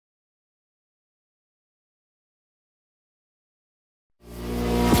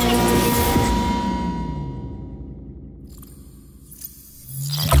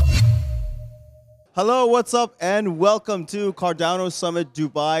Hello, what's up, and welcome to Cardano Summit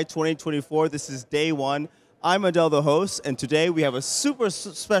Dubai 2024. This is day one. I'm Adel, the host, and today we have a super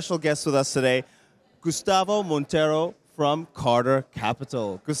special guest with us today, Gustavo Montero from Carter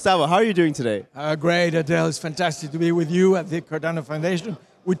Capital. Gustavo, how are you doing today? Great, Adel. It's fantastic to be with you at the Cardano Foundation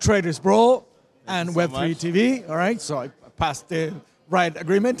with Traders Pro and Web3 TV. All right, so I passed the right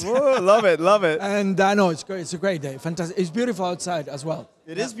agreement. Whoa, love it, love it. And I know it's great. It's a great day. Fantastic. It's beautiful outside as well.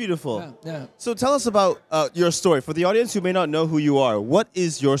 It is beautiful. Yeah. So tell us about your story. For the audience who may not know who you are, what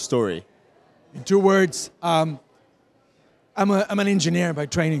is your story? In 2 words, I'm an engineer by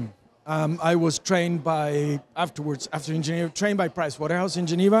training. I was trained after engineering, trained by Pricewaterhouse in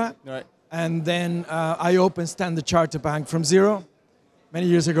Geneva. Right. And then I opened Standard Chartered Bank from zero many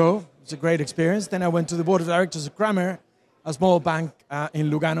years ago. It was a great experience. Then I went to the board of directors of Kramer, a small bank in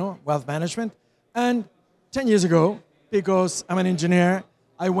Lugano, wealth management. And 10 years ago, because I'm an engineer,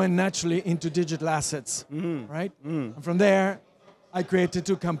 I went naturally into digital assets, right? And from there, I created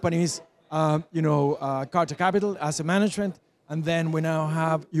 2 companies, Carter Capital, asset management, and then we now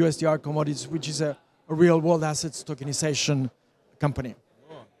have USDR Commodities, which is a real-world assets tokenization company.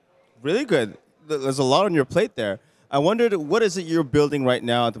 Really good. There's a lot on your plate there. I wondered, what is it you're building right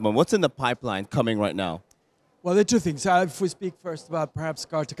now at the moment? What's in the pipeline coming right now? Well, there are 2 things. If we speak first about perhaps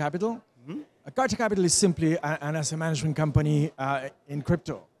Carter Capital. Carter Capital is simply an asset management company in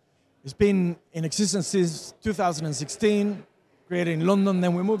crypto. It's been in existence since 2016, created in London,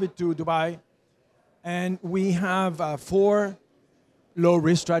 then we moved it to Dubai. And we have 4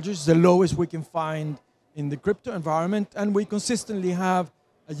 low-risk strategies, the lowest we can find in the crypto environment, and we consistently have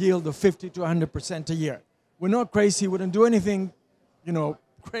a yield of 50 to 100% a year. We're not crazy. We don't do anything,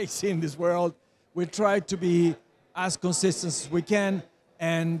 crazy in this world. We try to be as consistent as we can.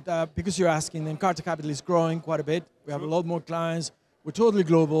 And because you're asking, then Carter Capital is growing quite a bit. We have a lot more clients. We're totally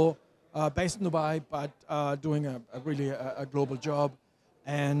global, based in Dubai, but doing a really global job.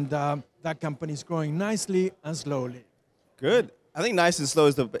 And that company is growing nicely and slowly. Good. I think nice and slow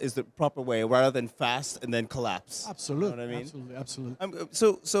is the proper way, rather than fast and then collapse. Absolutely. You know what I mean? Absolutely.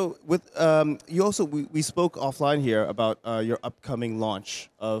 So with you also we spoke offline here about your upcoming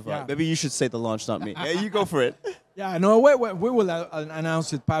launch of maybe you should say the launch, not me. Yeah, you go for it. Yeah, no, we will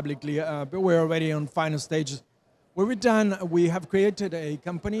announce it publicly, but we're already on final stages. What we've done, we have created a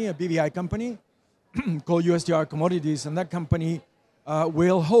company, a BVI company, called USDR Commodities, and that company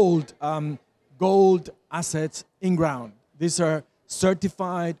will hold gold assets in ground. These are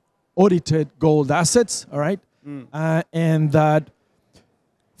certified, audited gold assets, all right? And that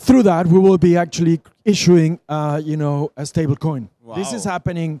through that, we will be actually issuing, a stable coin. Wow. This is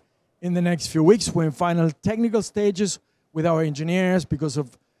happening in the next few weeks. We're in final technical stages with our engineers because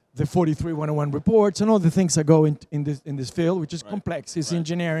of the 43-101 reports and all the things that go in this field, which is complex. It's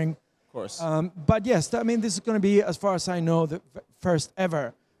engineering. Of course. But yes, I mean, this is going to be, as far as I know, the first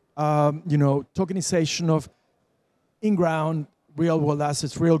ever, tokenization of in-ground, real-world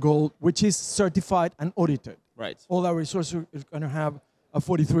assets, real gold, which is certified and audited. Right. All our resources are going to have a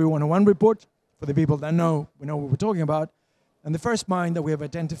 43-101 report for the people that know what we're talking about. And the first mine that we have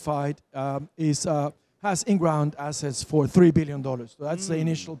identified has in-ground assets for $3 billion. So that's the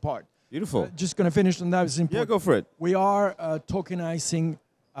initial part. Beautiful. Just going to finish on that. It's important. Yeah, go for it. We are tokenizing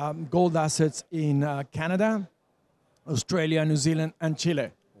gold assets in Canada, Australia, New Zealand, and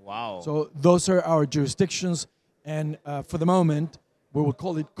Chile. Wow. So those are our jurisdictions. And for the moment, we will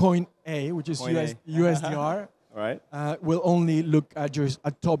call it Coin A, which is USDR. All right. We'll only look at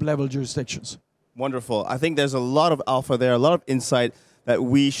top-level jurisdictions. Wonderful. I think there's a lot of alpha there, a lot of insight that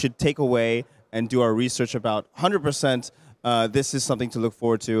we should take away and do our research about. 100%, this is something to look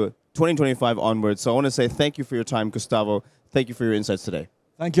forward to 2025 onwards. So I want to say thank you for your time, Gustavo. Thank you for your insights today.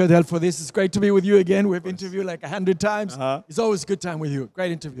 Thank you, Adel, for this. It's great to be with you again. We've interviewed like 100 times. It's always a good time with you.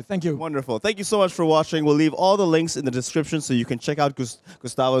 Great interview. Thank you. Wonderful. Thank you so much for watching. We'll leave all the links in the description so you can check out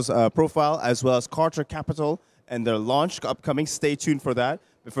Gustavo's profile as well as Carter Capital and their launch upcoming. Stay tuned for that.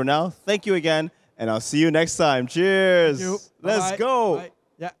 But for now, thank you again. And I'll see you next time. Cheers. Thank you. Let's go. Bye.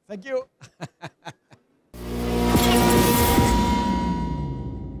 Yeah, thank you.